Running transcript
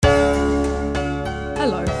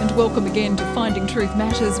And welcome again to Finding Truth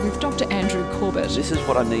Matters with Dr. Andrew Corbett. This is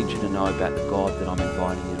what I need you to know about the God that I'm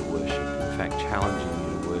inviting you to worship. In fact, challenging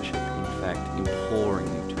you to worship. In fact, imploring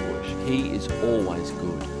you to worship. He is always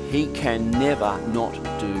good. He can never not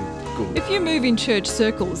do good. If you move in church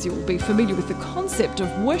circles, you'll be familiar with the concept of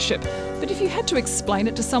worship. But if you had to explain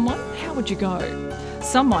it to someone, how would you go?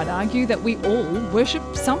 Some might argue that we all worship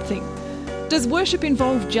something. Does worship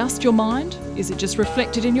involve just your mind? Is it just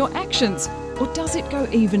reflected in your actions? Or does it go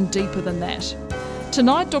even deeper than that?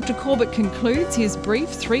 Tonight, Dr. Corbett concludes his brief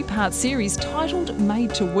 3-part series titled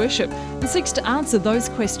Made to Worship and seeks to answer those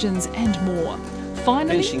questions and more.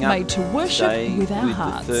 Finally, made to worship with our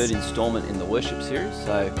hearts. The third instalment in the worship series.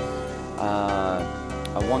 So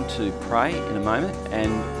I want to pray in a moment,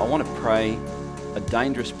 and I want to pray a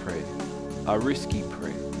dangerous prayer, a risky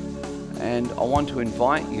prayer. And I want to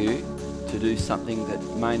invite you to do something that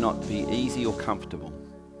may not be easy or comfortable.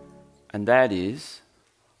 And that is,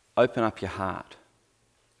 open up your heart.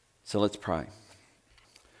 So let's pray.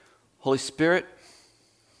 Holy Spirit,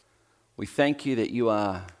 we thank you that you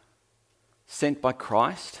are sent by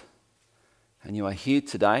Christ and you are here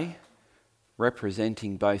today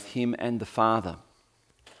representing both him and the Father.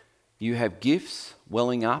 You have gifts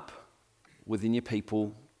welling up within your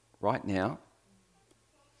people right now.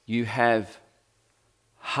 You have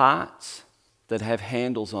hearts that have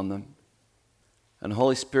handles on them. And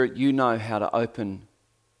Holy Spirit, you know how to open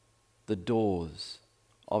the doors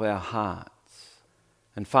of our hearts.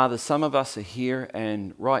 And Father, some of us are here,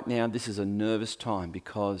 and right now this is a nervous time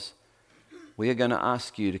because we are going to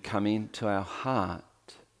ask you to come into our heart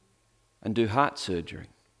and do heart surgery.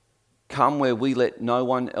 Come where we let no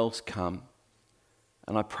one else come.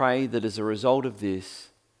 And I pray that as a result of this,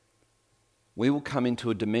 we will come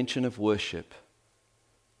into a dimension of worship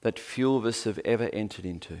that few of us have ever entered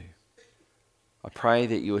into. I pray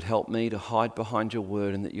that you would help me to hide behind your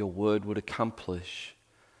word and that your word would accomplish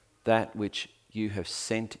that which you have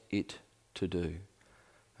sent it to do.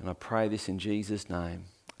 And I pray this in Jesus' name.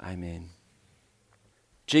 Amen.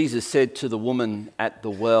 Jesus said to the woman at the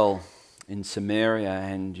well in Samaria,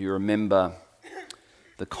 and you remember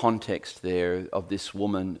the context there of this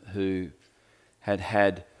woman who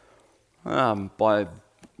had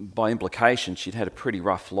by implication, she'd had a pretty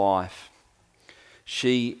rough life.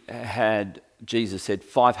 She had, Jesus said,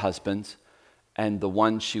 5 husbands, and the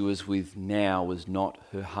one she was with now was not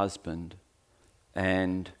her husband.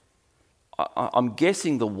 And I'm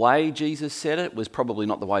guessing the way Jesus said it was probably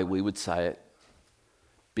not the way we would say it,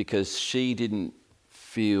 because she didn't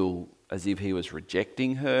feel as if he was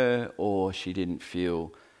rejecting her, or she didn't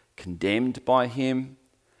feel condemned by him,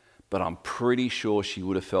 but I'm pretty sure she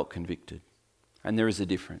would have felt convicted. And there is a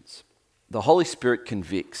difference. The Holy Spirit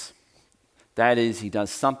convicts. That is, he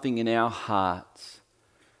does something in our hearts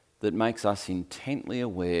that makes us intently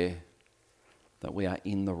aware that we are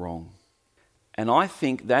in the wrong. And I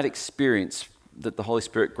think that experience that the Holy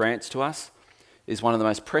Spirit grants to us is one of the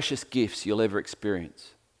most precious gifts you'll ever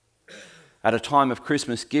experience. At a time of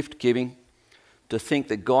Christmas gift giving, to think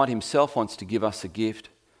that God himself wants to give us a gift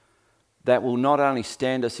that will not only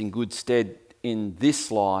stand us in good stead in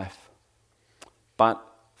this life, but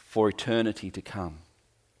for eternity to come.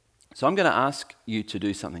 So I'm going to ask you to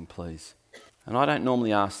do something, please. And I don't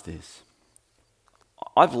normally ask this.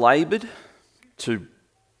 I've laboured to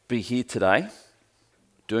be here today,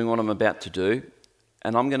 doing what I'm about to do,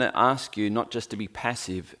 and I'm going to ask you not just to be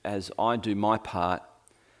passive as I do my part.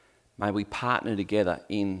 May we partner together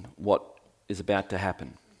in what is about to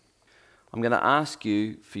happen. I'm going to ask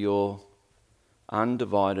you for your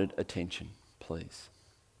undivided attention, please,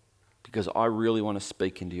 because I really want to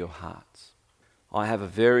speak into your hearts. I have a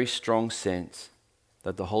very strong sense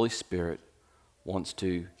that the Holy Spirit wants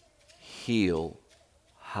to heal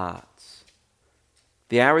hearts.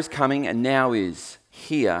 The hour is coming, and now is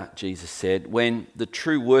here, Jesus said, when the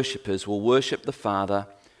true worshippers will worship the Father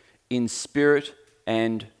in spirit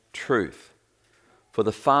and truth. For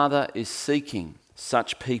the Father is seeking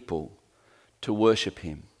such people to worship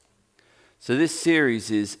him. So this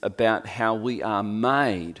series is about how we are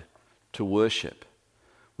made to worship.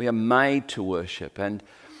 We are made to worship. And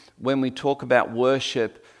when we talk about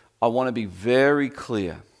worship, I want to be very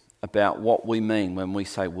clear about what we mean when we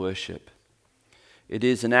say worship. It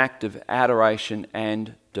is an act of adoration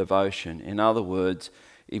and devotion. In other words,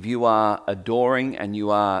 if you are adoring and you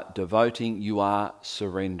are devoting, you are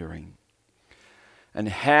surrendering. And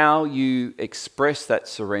how you express that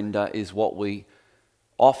surrender is what we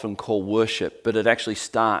often call worship, but it actually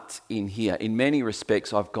starts in here. In many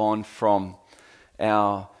respects, I've gone from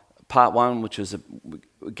our part 1, which is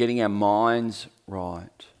getting our minds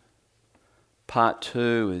right. Part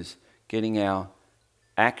 2 is getting our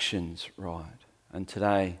actions right, and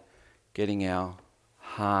today getting our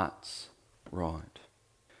hearts right.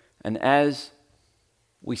 And as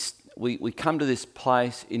we come to this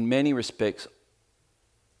place, in many respects,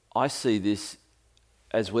 I see this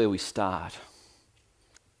as where we start.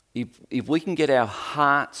 If we can get our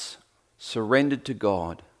hearts surrendered to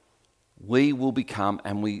God, we will become,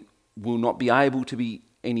 and we will not be able to be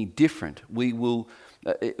any different. We will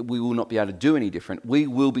not be able to do any different. We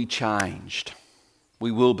will be changed.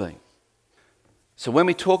 We will be. So when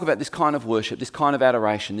we talk about this kind of worship, this kind of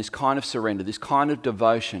adoration, this kind of surrender, this kind of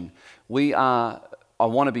devotion, I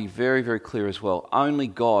want to be very, very clear as well. Only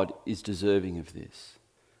God is deserving of this.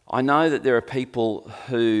 I know that there are people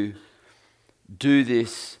who do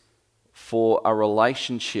this for a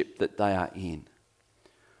relationship that they are in.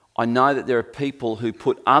 I know that there are people who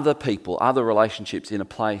put other relationships in a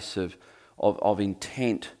place of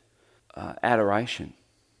intent adoration.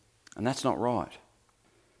 And that's not right.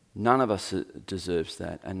 None of us deserves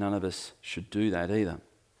that, and none of us should do that either.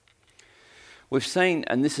 We've seen,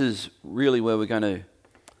 and this is really where we're going to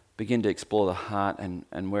begin to explore the heart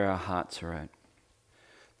and where our hearts are at,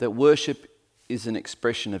 that worship is an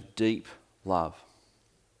expression of deep love.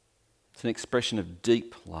 It's an expression of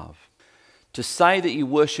deep love. To say that you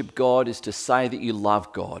worship God is to say that you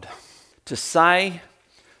love God. To say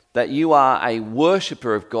that you are a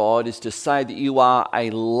worshipper of God is to say that you are a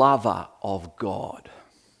lover of God.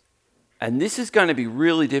 And this is going to be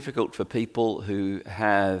really difficult for people who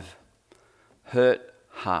have hurt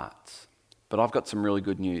hearts. But I've got some really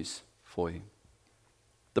good news for you.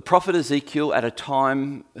 The prophet Ezekiel, at a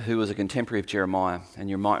time who was a contemporary of Jeremiah, and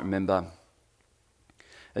you might remember,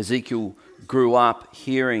 Ezekiel grew up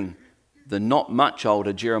hearing the not much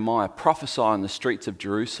older Jeremiah prophesy on the streets of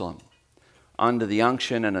Jerusalem under the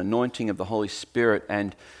unction and anointing of the Holy Spirit.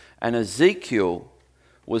 And Ezekiel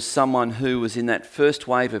was someone who was in that first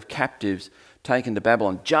wave of captives taken to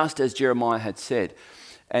Babylon, just as Jeremiah had said.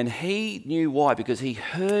 And he knew why, because he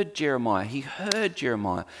heard Jeremiah. He heard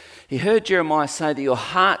Jeremiah say that your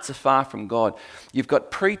hearts are far from God. You've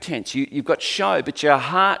got pretense, you've got show, but your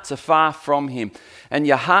hearts are far from him. And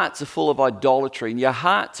your hearts are full of idolatry, and your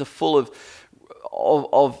hearts are full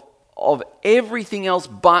of everything else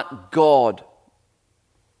but God.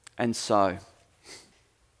 And so,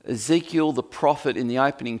 Ezekiel, the prophet, in the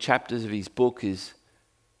opening chapters of his book is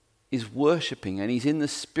worshipping, and he's in the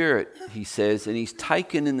Spirit, he says, and he's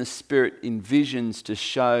taken in the Spirit in visions to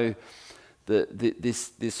show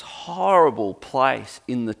this horrible place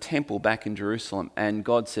in the temple back in Jerusalem. And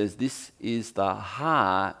God says, this is the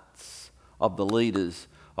hearts of the leaders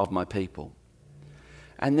of my people.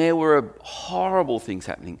 And there were horrible things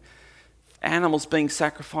happening. Animals being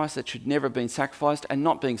sacrificed that should never have been sacrificed and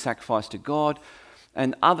not being sacrificed to God,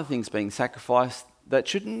 and other things being sacrificed that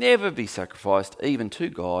should never be sacrificed even to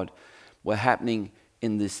God, were happening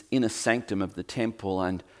in this inner sanctum of the temple.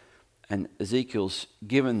 And Ezekiel's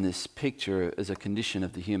given this picture as a condition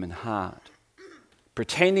of the human heart,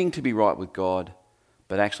 pretending to be right with God,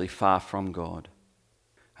 but actually far from God.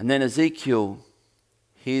 And then Ezekiel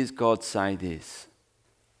hears God say this: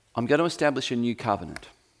 I'm going to establish a new covenant,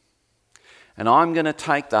 and I'm going to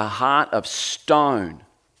take the heart of stone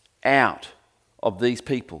out of these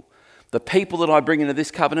people. The people that I bring into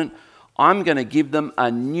this covenant, I'm going to give them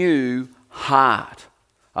a new heart.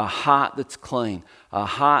 A heart that's clean, a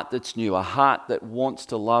heart that's new, a heart that wants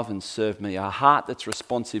to love and serve me, a heart that's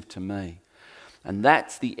responsive to me. And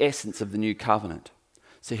that's the essence of the new covenant.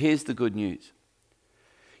 So here's the good news.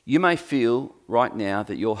 You may feel right now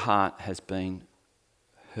that your heart has been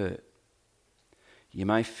hurt. You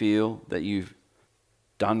may feel that you've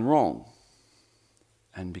done wrong.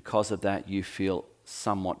 And because of that, you feel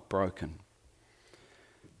somewhat broken.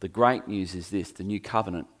 The great news is this: the new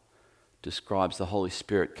covenant describes the Holy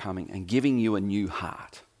Spirit coming and giving you a new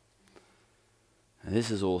heart. And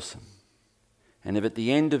this is awesome. And if at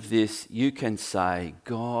the end of this you can say,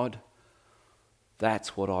 God,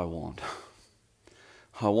 that's what I want.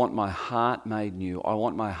 I want my heart made new. I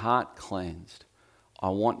want my heart cleansed. I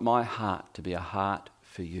want my heart to be a heart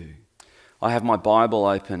for you. I have my Bible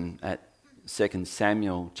open at 2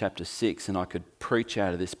 Samuel chapter 6, and I could preach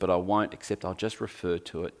out of this, but I won't, except I'll just refer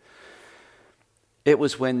to it. It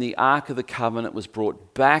was when the Ark of the Covenant was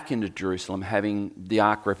brought back into Jerusalem, having the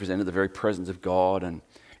Ark represented the very presence of God, and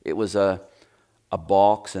it was a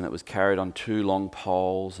box, and it was carried on 2 long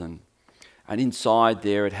poles, and inside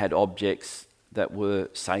there it had objects that were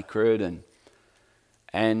sacred,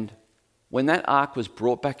 and when that Ark was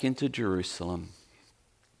brought back into Jerusalem,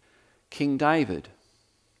 King David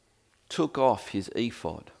took off his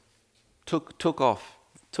ephod, took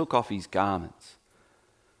off his garments,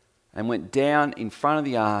 and went down in front of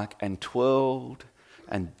the ark and twirled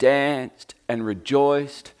and danced and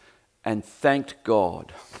rejoiced and thanked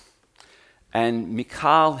God. And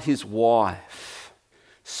Michal, his wife,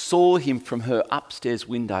 saw him from her upstairs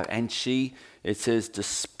window, and she, it says,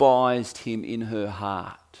 despised him in her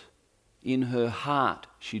heart. In her heart,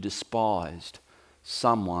 she despised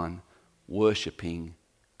someone worshipping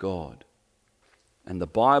God. And the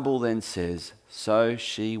Bible then says, so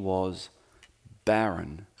she was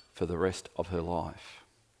barren for the rest of her life.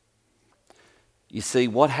 You see,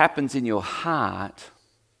 what happens in your heart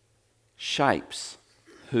shapes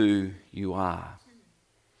who you are.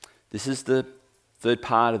 This is the third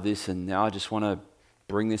part of this, and now I just want to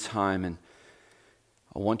bring this home, and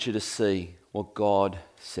I want you to see what God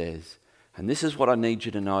says. And this is what I need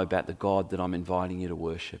you to know about the God that I'm inviting you to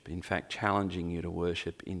worship, in fact, challenging you to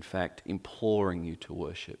worship, in fact, imploring you to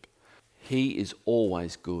worship. He is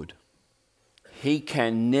always good. He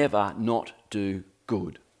can never not do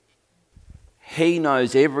good. He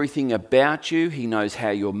knows everything about you. He knows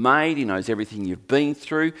how you're made. He knows everything you've been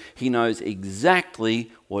through. He knows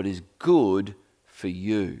exactly what is good for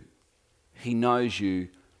you. He knows you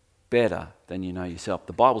better than you know yourself.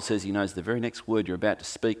 The Bible says he knows the very next word you're about to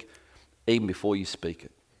speak, even before you speak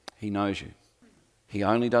it. He knows you. He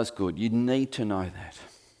only does good. You need to know that.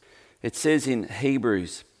 It says in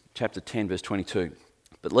Hebrews chapter 10, verse 22,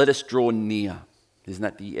 but let us draw near. Isn't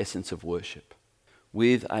that the essence of worship?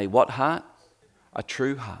 With a what heart? A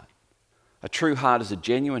true heart. A true heart is a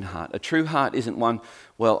genuine heart. A true heart isn't one,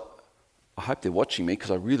 well, I hope they're watching me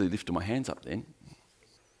because I really lifted my hands up then.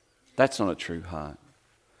 That's not a true heart.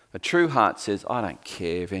 A true heart says, I don't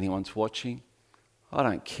care if anyone's watching. I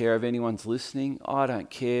don't care if anyone's listening. I don't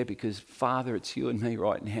care because, Father, it's you and me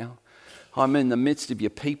right now. I'm in the midst of your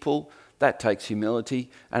people. That takes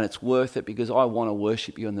humility, and it's worth it because I want to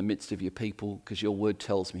worship you in the midst of your people because your word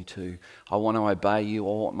tells me to. I want to obey you.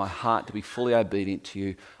 I want my heart to be fully obedient to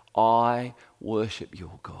you. I worship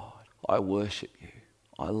you, God. I worship you.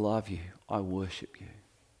 I love you. I worship you.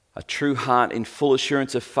 A true heart in full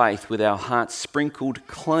assurance of faith, with our hearts sprinkled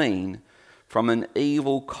clean from an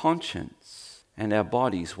evil conscience and our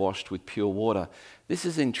bodies washed with pure water. This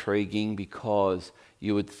is intriguing because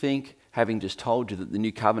you would think, having just told you that the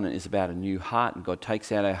new covenant is about a new heart and God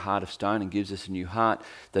takes out our heart of stone and gives us a new heart,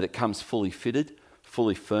 that it comes fully fitted,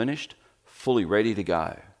 fully furnished, fully ready to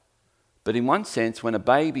go. But in one sense, when a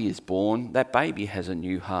baby is born, that baby has a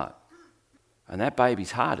new heart. And that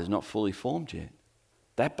baby's heart is not fully formed yet.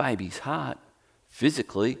 That baby's heart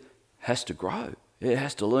physically has to grow. It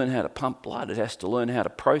has to learn how to pump blood. It has to learn how to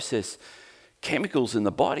process chemicals in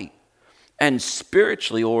the body. And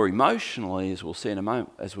spiritually or emotionally, as we'll see in a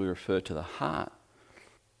moment, as we refer to the heart,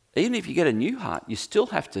 even if you get a new heart, you still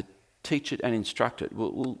have to teach it and instruct it.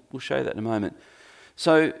 We'll show you that in a moment.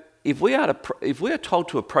 So if we are told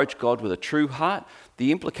to approach God with a true heart,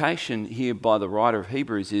 the implication here by the writer of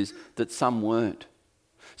Hebrews is that some weren't.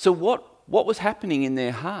 So what was happening in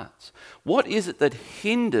their hearts? What is it that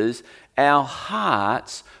hinders our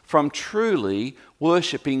hearts from truly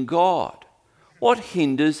worshipping God? What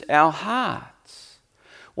hinders our hearts?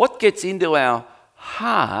 What gets into our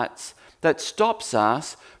hearts that stops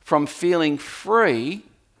us from feeling free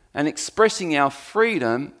and expressing our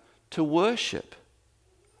freedom to worship?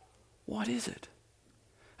 What is it?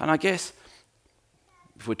 And I guess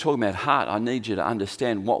if we're talking about heart, I need you to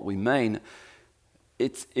understand what we mean.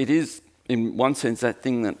 It is, in one sense, that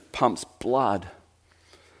thing that pumps blood.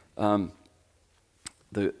 The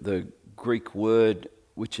Greek word,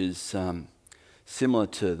 which is similar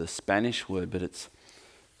to the Spanish word, but it's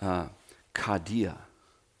cardia.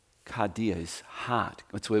 Cardia is heart.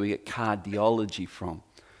 That's where we get cardiology from.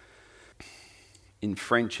 In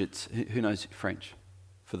French, it's, who knows French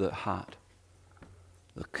for the heart?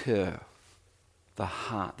 The cœur, the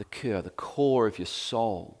heart, the cœur, the core of your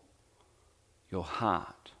soul, your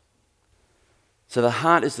heart. So the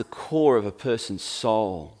heart is the core of a person's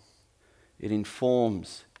soul. It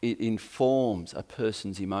informs a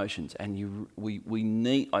person's emotions, and we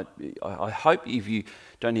need. I hope if you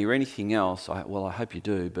don't hear anything else, I hope you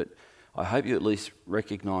do, but I hope you at least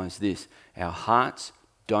recognise this: our hearts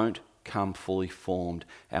don't come fully formed.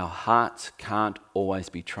 Our hearts can't always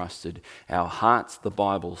be trusted. Our hearts, the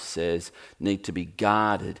Bible says, need to be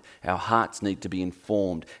guarded. Our hearts need to be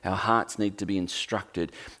informed. Our hearts need to be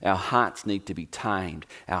instructed. Our hearts need to be tamed.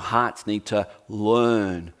 Our hearts need to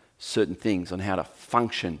learn certain things on how to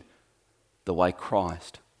function the way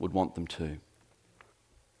Christ would want them to.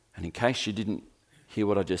 And in case you didn't hear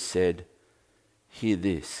what I just said, hear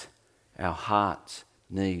this: our hearts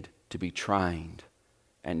need to be trained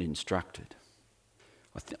and instructed.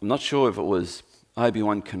 I'm not sure if it was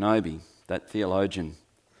Obi-Wan Kenobi, that theologian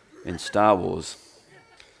in Star Wars,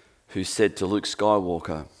 who said to Luke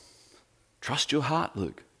Skywalker, "Trust your heart,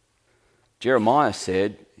 Luke." Jeremiah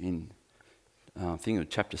said in, I think of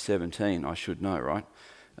chapter 17, I should know, right?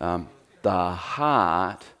 The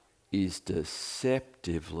heart is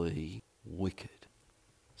deceptively wicked.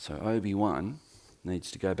 So Obi-Wan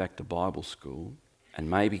needs to go back to Bible school and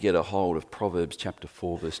maybe get a hold of Proverbs chapter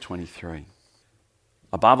 4, verse 23.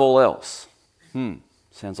 Above all else,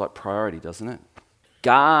 sounds like priority, doesn't it?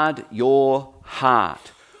 Guard your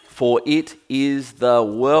heart, for it is the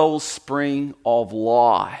wellspring of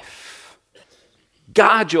life.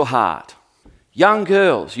 Guard your heart. Young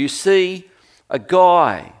girls, you see a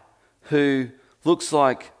guy who looks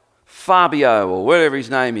like Fabio or whatever his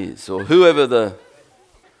name is, or whoever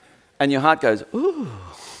and your heart goes, ooh.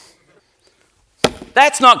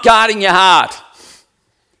 That's not guarding your heart.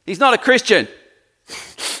 He's not a Christian.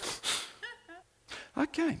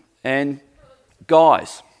 Okay. And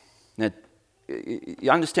guys, now you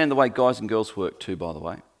understand the way guys and girls work too, by the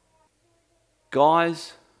way.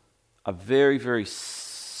 Guys are very, very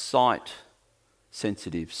sight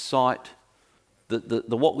sensitive. The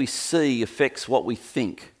what we see affects what we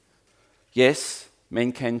think. Yes,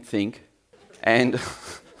 men can think, and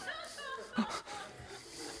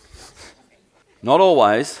not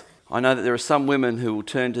always. I know that there are some women who will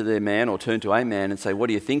turn to their man or turn to a man and say, "What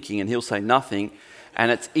are you thinking?" And he'll say nothing. And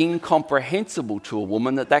it's incomprehensible to a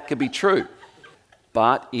woman that could be true.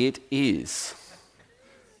 But it is.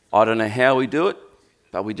 I don't know how we do it,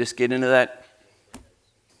 but we just get into that.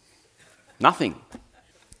 Nothing.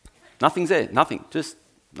 Nothing's there. Nothing. Just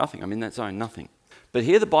nothing. I'm in that zone. Nothing. But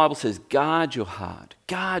here the Bible says, guard your heart.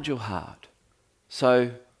 Guard your heart.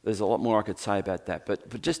 So there's a lot more I could say about that.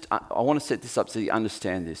 But just, I want to set this up so you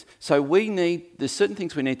understand this. So there's certain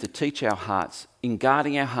things we need to teach our hearts. In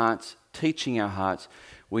guarding our hearts, teaching our hearts,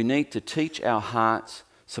 we need to teach our hearts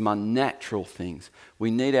some unnatural things.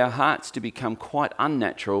 We need our hearts to become quite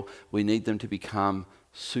unnatural. We need them to become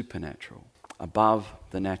supernatural, above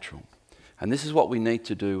the natural. And this is what we need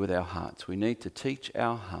to do with our hearts. We need to teach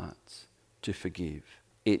our hearts to forgive.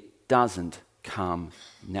 It doesn't come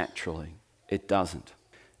naturally. It doesn't.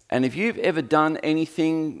 And if you've ever done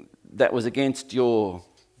anything that was against your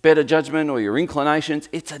better judgment or your inclinations,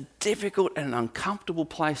 it's a difficult and uncomfortable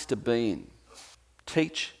place to be in.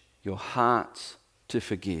 Teach your hearts to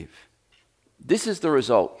forgive. This is the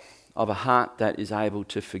result of a heart that is able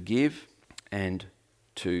to forgive and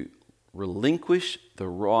to relinquish the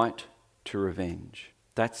right to revenge.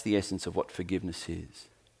 That's the essence of what forgiveness is.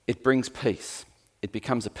 It brings peace. It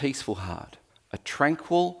becomes a peaceful heart. A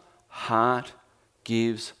tranquil heart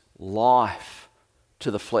gives life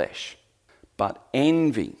to the flesh. But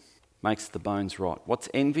envy makes the bones rot. What's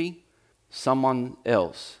envy? Someone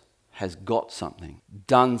else has got something,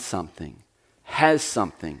 done something, has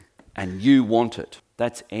something, and you want it.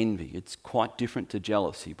 That's envy. It's quite different to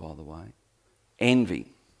jealousy, by the way.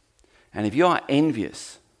 Envy. And if you are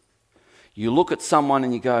envious, you look at someone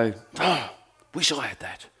and you go, "Oh, wish I had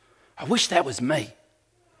that. I wish that was me.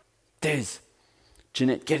 There's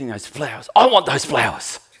Jeanette getting those flowers. I want those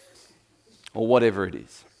flowers." Or whatever it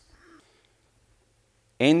is.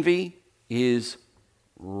 Envy is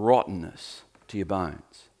rottenness to your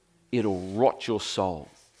bones. It'll rot your soul.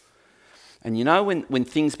 And you know when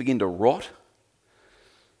things begin to rot,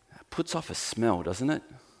 it puts off a smell, doesn't it?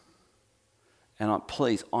 And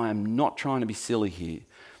please, I am not trying to be silly here.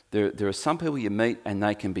 There are some people you meet and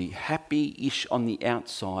they can be happy-ish on the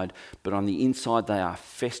outside, but on the inside they are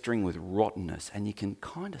festering with rottenness, and you can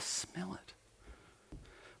kind of smell it.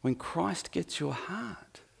 When Christ gets your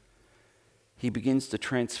heart, he begins to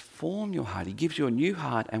transform your heart. He gives you a new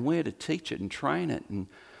heart, and we're to teach it and train it and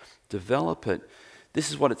develop it. This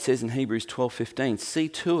is what it says in Hebrews 12:15. See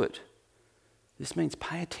to it. This means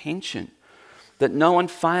pay attention, that no one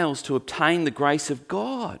fails to obtain the grace of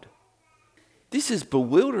God. This is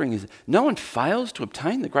bewildering. No one fails to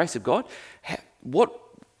obtain the grace of God. What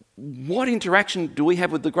interaction do we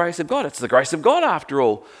have with the grace of God? It's the grace of God after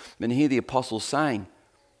all. And here the apostle's saying,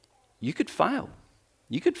 you could fail.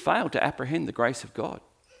 You could fail to apprehend the grace of God.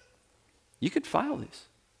 You could fail this.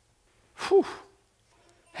 Whew.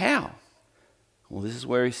 How? Well, this is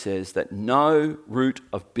where he says that no root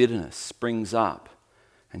of bitterness springs up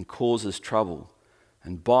and causes trouble,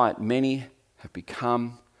 and by it many have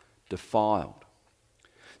become defiled.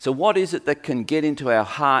 So what is it that can get into our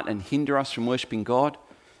heart and hinder us from worshipping God?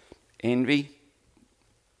 Envy,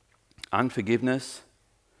 unforgiveness,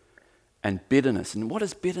 and bitterness. And what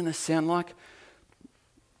does bitterness sound like?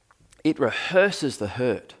 It rehearses the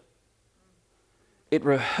hurt. It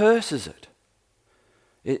rehearses it.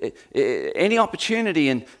 Any opportunity,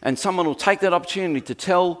 and someone will take that opportunity to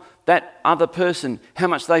tell that other person how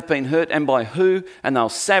much they've been hurt and by who, and they'll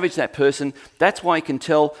savage that person. That's why you can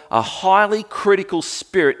tell a highly critical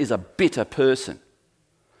spirit is a bitter person.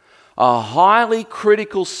 A highly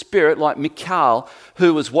critical spirit like Michal,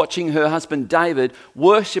 who was watching her husband David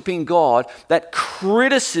worshipping God, that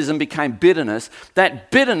criticism became bitterness.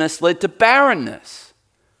 That bitterness led to barrenness.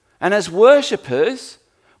 And as worshippers,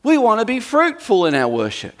 we want to be fruitful in our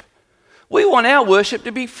worship. We want our worship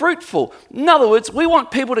to be fruitful. In other words, we want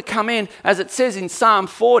people to come in, as it says in Psalm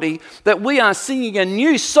 40, that we are singing a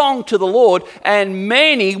new song to the Lord and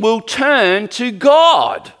many will turn to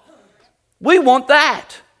God. We want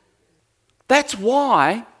that. That's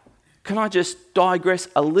why, can I just digress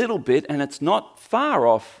a little bit, and it's not far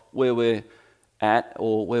off where we're at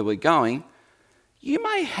or where we're going. You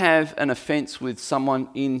may have an offence with someone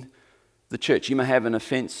in the church. You may have an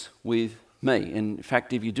offence with me. And in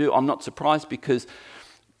fact, if you do, I'm not surprised, because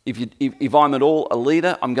if I'm at all a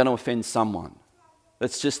leader, I'm going to offend someone.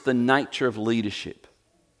 That's just the nature of leadership.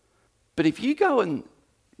 But if you go and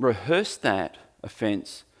rehearse that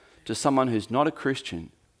offence to someone who's not a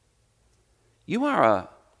Christian, you are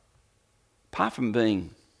apart from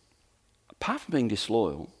being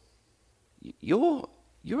disloyal,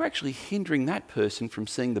 you're actually hindering that person from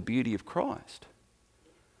seeing the beauty of Christ.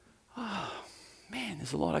 Oh man,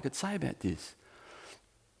 there's a lot I could say about this.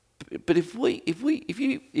 But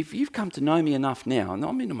if you've come to know me enough now, and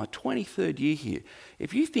I'm into my 23rd year here,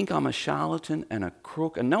 if you think I'm a charlatan and a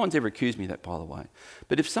crook, and no one's ever accused me of that, by the way,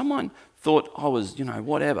 but if someone thought I was,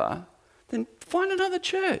 whatever, then find another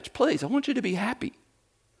church, please. I want you to be happy.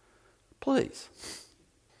 Please.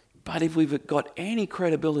 But if we've got any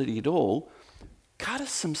credibility at all, cut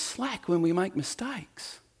us some slack when we make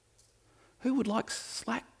mistakes. Who would like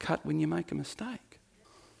slack cut when you make a mistake?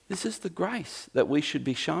 This is the grace that we should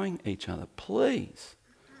be showing each other, please.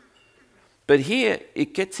 But here,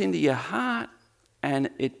 it gets into your heart and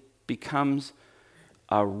it becomes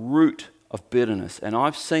a root of bitterness. And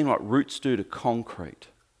I've seen what roots do to concrete.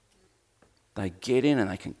 They get in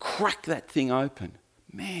and they can crack that thing open.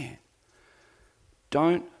 Man,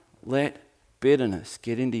 don't let bitterness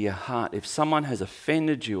get into your heart. If someone has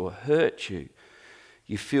offended you or hurt you,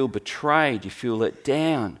 you feel betrayed, you feel let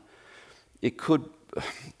down. It could,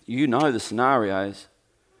 the scenarios.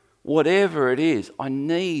 Whatever it is, I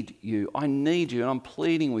need you, and I'm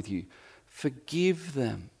pleading with you. Forgive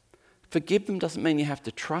them. Forgive them doesn't mean you have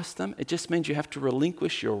to trust them. It just means you have to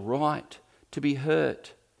relinquish your right to be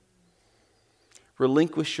hurt.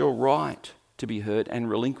 Relinquish your right to be hurt and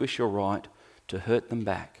relinquish your right to hurt them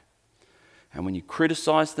back. And when you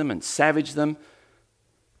criticize them and savage them,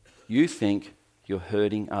 you think you're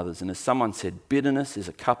hurting others. And as someone said, bitterness is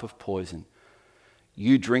a cup of poison.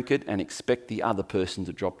 You drink it and expect the other person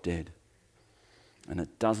to drop dead. And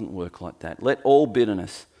it doesn't work like that. Let all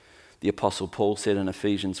bitterness, the Apostle Paul said in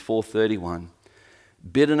Ephesians 4:31,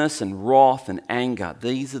 bitterness and wrath and anger,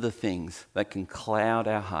 these are the things that can cloud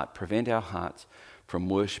our heart, prevent our hearts from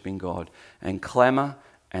worshipping God. And clamour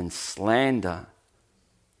and slander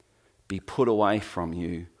be put away from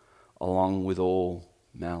you along with all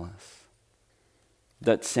malice.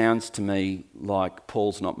 That sounds to me like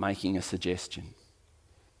Paul's not making a suggestion.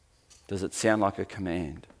 Does it sound like a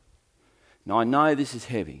command? Now I know this is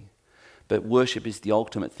heavy, but worship is the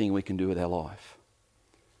ultimate thing we can do with our life.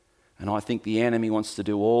 And I think the enemy wants to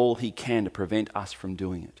do all he can to prevent us from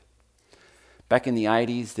doing it. Back in the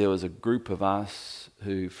 80s, there was a group of us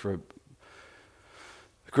who, for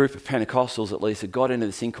a group of Pentecostals at least, had got into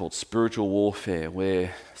this thing called spiritual warfare,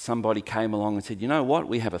 where somebody came along and said, you know what,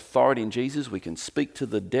 we have authority in Jesus, we can speak to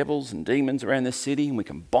the devils and demons around this city, and we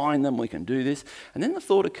can bind them, we can do this. And then the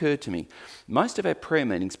thought occurred to me, most of our prayer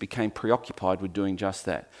meetings became preoccupied with doing just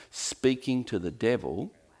that, speaking to the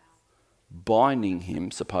devil, binding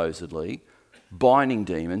him supposedly, binding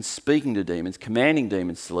demons, speaking to demons, commanding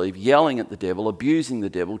demons to leave, yelling at the devil, abusing the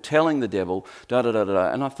devil, telling the devil,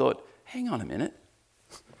 da-da-da-da-da. And I thought, hang on a minute.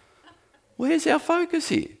 Where's our focus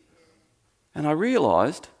here? And I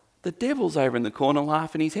realised the devil's over in the corner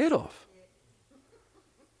laughing his head off.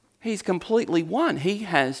 He's completely won. He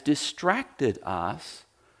has distracted us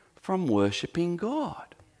from worshipping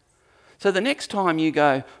God. So the next time you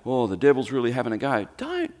go, oh, the devil's really having a go,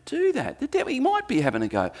 don't do that. The devil, he might be having a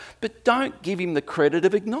go, but don't give him the credit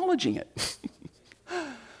of acknowledging it.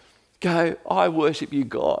 Go, I worship you,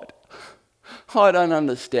 God. I don't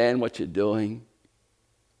understand what you're doing,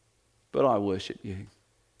 but I worship you.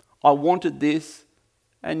 I wanted this,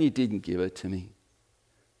 and you didn't give it to me.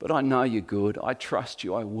 But I know you're good. I trust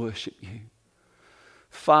you. I worship you.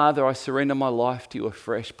 Father, I surrender my life to you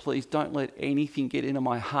afresh. Please don't let anything get into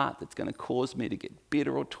my heart that's going to cause me to get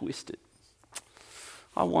bitter or twisted.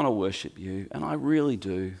 I want to worship you, and I really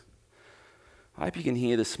do. I hope you can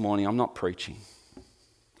hear this morning, I'm not preaching,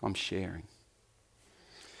 I'm sharing.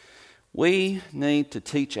 We need to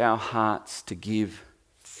teach our hearts to give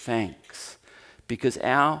thanks because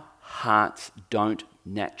our hearts don't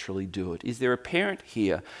naturally do it. Is there a parent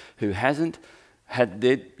here who hasn't had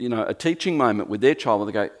their, a teaching moment with their child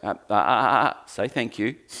where they go, say thank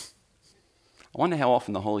you? I wonder how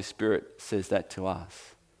often the Holy Spirit says that to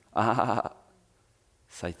us.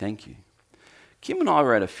 Say thank you. Kim and I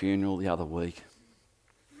were at a funeral the other week.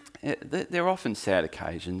 They're often sad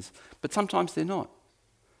occasions, but sometimes they're not.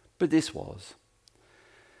 But this was.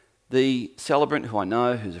 The celebrant who I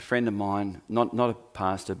know, who's a friend of mine, not a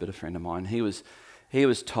pastor, but a friend of mine, he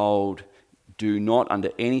was told, do not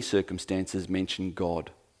under any circumstances mention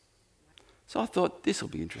God. So I thought, this will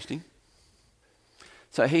be interesting.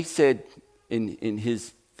 So he said in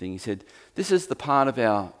his thing, he said, this is the part of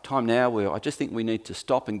our time now where I just think we need to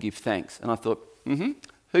stop and give thanks. And I thought,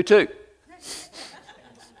 who to?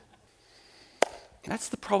 That's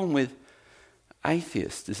the problem with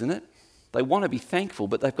atheists, isn't it? They want to be thankful,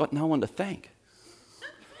 but they've got no one to thank.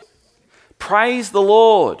 Praise the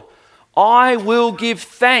Lord. I will give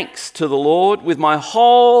thanks to the Lord with my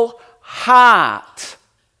whole heart.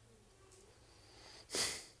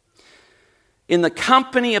 In the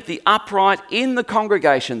company of the upright in the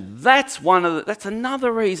congregation. That's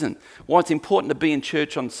another reason why it's important to be in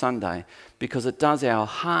church on Sunday, because it does our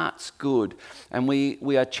hearts good, and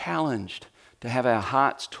we are challenged to have our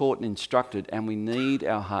hearts taught and instructed, and we need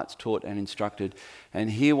our hearts taught and instructed.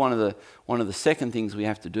 And here one of the second things we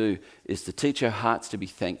have to do is to teach our hearts to be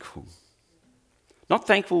thankful. Not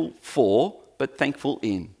thankful for, but thankful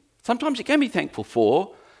in. Sometimes you can be thankful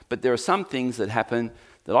for, but there are some things that happen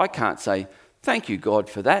that I can't say, thank you, God,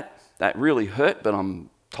 for that. That really hurt, but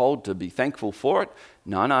I'm told to be thankful for it.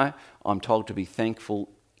 No, I'm told to be thankful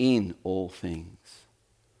in all things.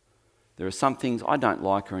 There are some things I don't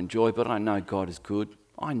like or enjoy, but I know God is good.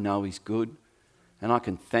 I know He's good, and I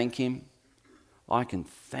can thank Him.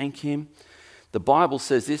 The Bible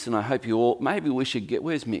says this, and I hope you all, maybe we should get,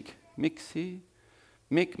 where's Mick? Mick's here?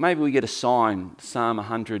 Mick, maybe we get a sign, Psalm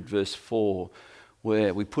 100 verse 4,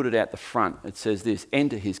 where we put it out the front. It says this,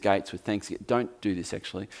 enter His gates with thanksgiving. Don't do this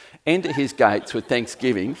actually. Enter His gates with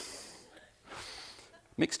thanksgiving.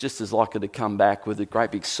 Mick's just as likely to come back with a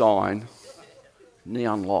great big sign,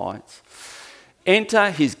 neon lights.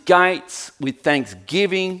 Enter His gates with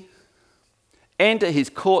thanksgiving. Enter His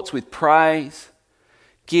courts with praise.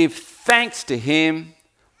 Give thanks to Him.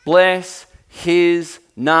 Bless His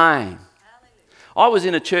name. I was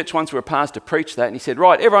in a church once where a pastor preached that, and he said,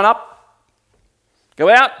 right, everyone up, go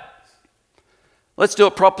out, let's do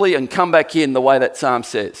it properly and come back in the way that psalm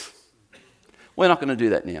says. We're not going to do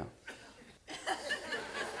that now.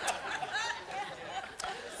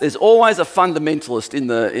 There's always a fundamentalist in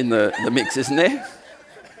the mix, isn't there?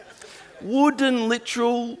 Wooden,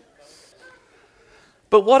 literal.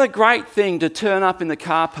 But what a great thing to turn up in the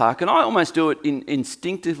car park. And I almost do it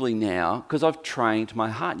instinctively now because I've trained my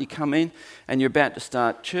heart. You come in and you're about to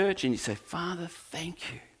start church and you say, Father,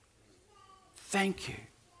 thank you. Thank you.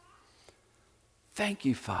 Thank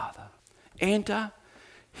you, Father. Enter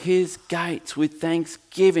His gates with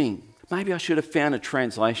thanksgiving. Maybe I should have found a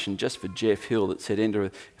translation just for Jeff Hill that said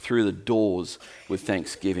enter through the doors with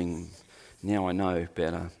thanksgiving. Now I know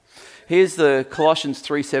better. Here's the Colossians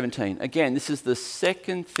 3:17. Again, this is the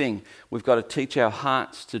second thing we've got to teach our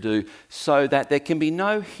hearts to do so that there can be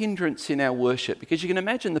no hindrance in our worship. Because you can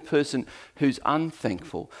imagine the person who's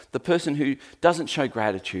unthankful, the person who doesn't show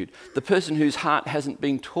gratitude, the person whose heart hasn't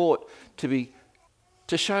been taught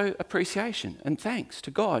to show appreciation and thanks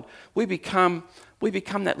to God. We become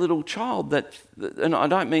that little child that, and I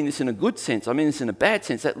don't mean this in a good sense, I mean this in a bad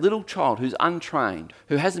sense, that little child who's untrained,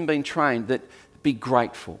 who hasn't been trained, that be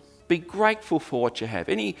grateful. Be grateful for what you have.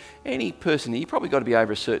 Any person, you've probably got to be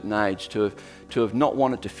over a certain age to have not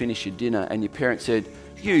wanted to finish your dinner and your parents said,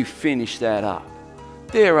 you finish that up.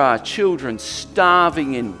 There are children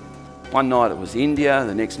starving in, one night it was India,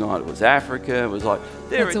 the next night it was Africa. It was like...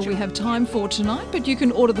 That's all we have time for tonight, but you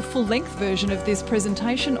can order the full-length version of this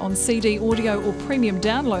presentation on CD, audio or premium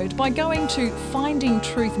download by going to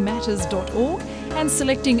findingtruthmatters.org and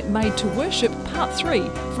selecting Made to Worship Part 3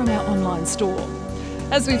 from our online store.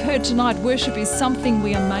 As we've heard tonight, worship is something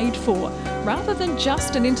we are made for. Rather than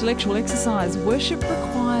just an intellectual exercise, worship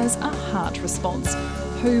requires a heart response.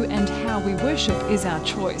 Who and how we worship is our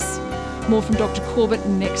choice. More from Dr. Corbett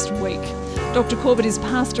next week. Dr. Corbett is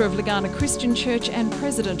pastor of Legana Christian Church and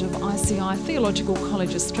president of ICI Theological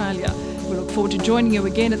College Australia. We look forward to joining you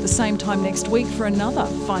again at the same time next week for another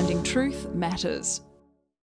Finding Truth Matters.